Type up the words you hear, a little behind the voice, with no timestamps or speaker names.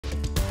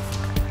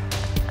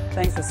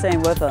Thanks for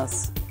staying with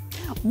us.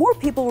 More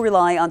people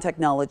rely on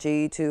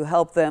technology to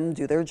help them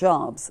do their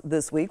jobs.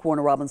 This week,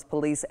 Warner Robins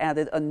Police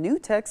added a new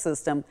tech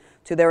system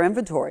to their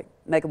inventory.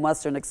 Megan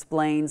Western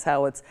explains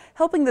how it's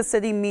helping the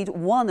city meet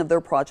one of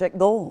their project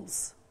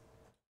goals.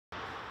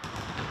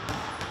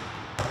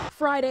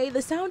 Friday,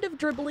 the sound of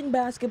dribbling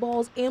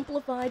basketballs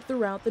amplified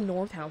throughout the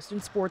North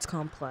Houston Sports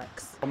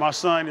Complex. My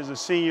son is a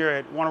senior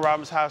at Warner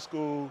Robins High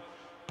School,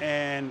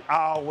 and I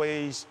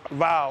always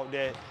vowed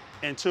that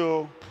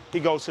until he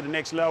goes to the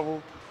next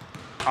level,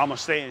 I'm gonna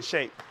stay in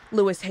shape.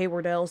 Lewis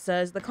Haywardell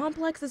says the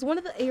complex is one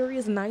of the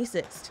area's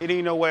nicest. It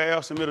ain't nowhere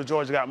else in Middle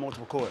Georgia got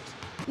multiple courts.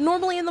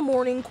 Normally in the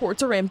morning,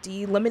 courts are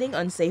empty, limiting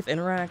unsafe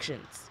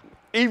interactions.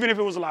 Even if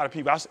it was a lot of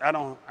people, I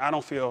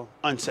don't feel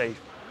unsafe.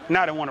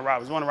 Not in Warner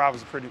Robins. Warner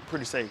Robins is a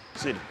pretty safe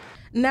city.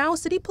 Now,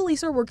 city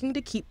police are working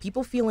to keep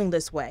people feeling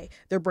this way.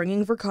 They're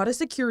bringing Verkada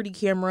security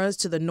cameras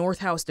to the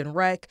North Houston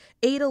Rec,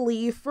 Ada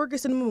Lee,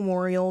 Ferguson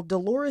Memorial,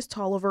 Dolores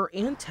Tolliver,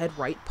 and Ted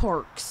Wright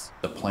parks.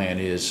 The plan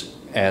is,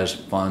 as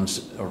funds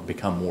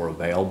become more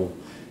available,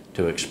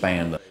 to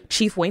expand.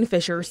 Chief Wayne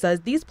Fisher says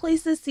these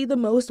places see the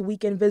most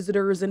weekend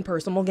visitors and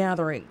personal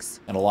gatherings.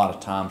 And a lot of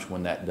times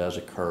when that does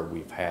occur,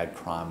 we've had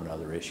crime and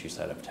other issues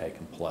that have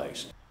taken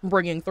place.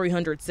 Bringing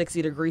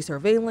 360-degree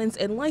surveillance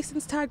and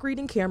licensed tag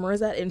reading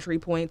cameras at entry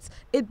points,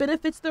 it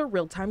benefits the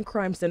Real-Time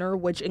Crime Center,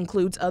 which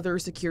includes other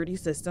security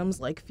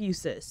systems like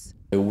Fusus.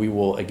 We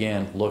will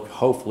again look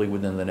hopefully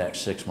within the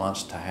next 6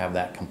 months to have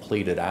that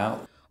completed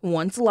out.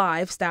 Once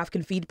live, staff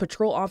can feed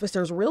patrol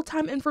officers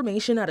real-time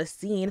information at a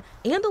scene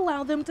and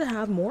allow them to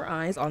have more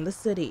eyes on the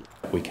city.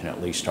 We can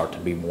at least start to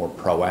be more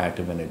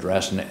proactive in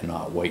addressing it and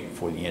not wait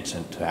for the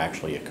incident to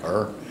actually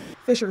occur.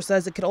 Fisher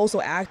says it could also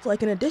act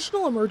like an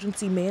additional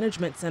emergency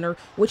management center,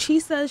 which he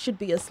says should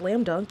be a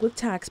slam dunk with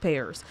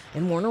taxpayers.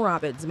 In Warner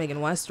Robins,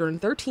 Megan Western,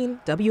 13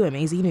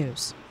 WMAZ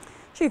News.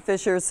 Chief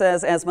Fisher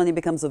says as money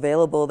becomes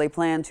available, they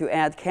plan to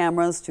add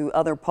cameras to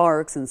other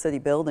parks and city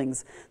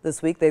buildings.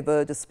 This week, they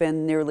voted to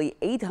spend nearly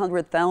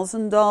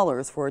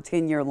 $800,000 for a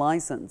 10-year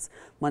license.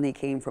 Money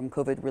came from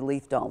COVID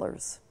relief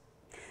dollars.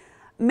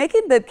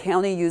 Macon-Bibb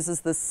County uses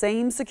the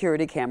same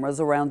security cameras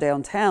around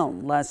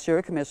downtown. Last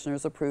year,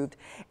 commissioners approved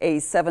a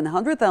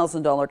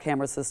 $700,000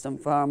 camera system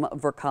from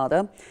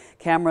Verkada.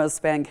 Cameras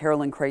span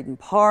Carolyn Creighton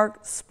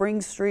Park,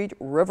 Spring Street,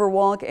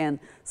 Riverwalk, and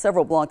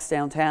several blocks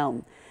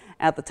downtown.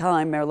 At the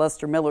time, Mayor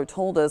Lester Miller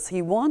told us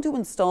he wanted to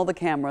install the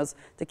cameras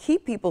to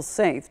keep people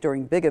safe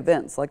during big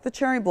events like the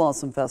Cherry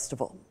Blossom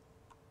Festival.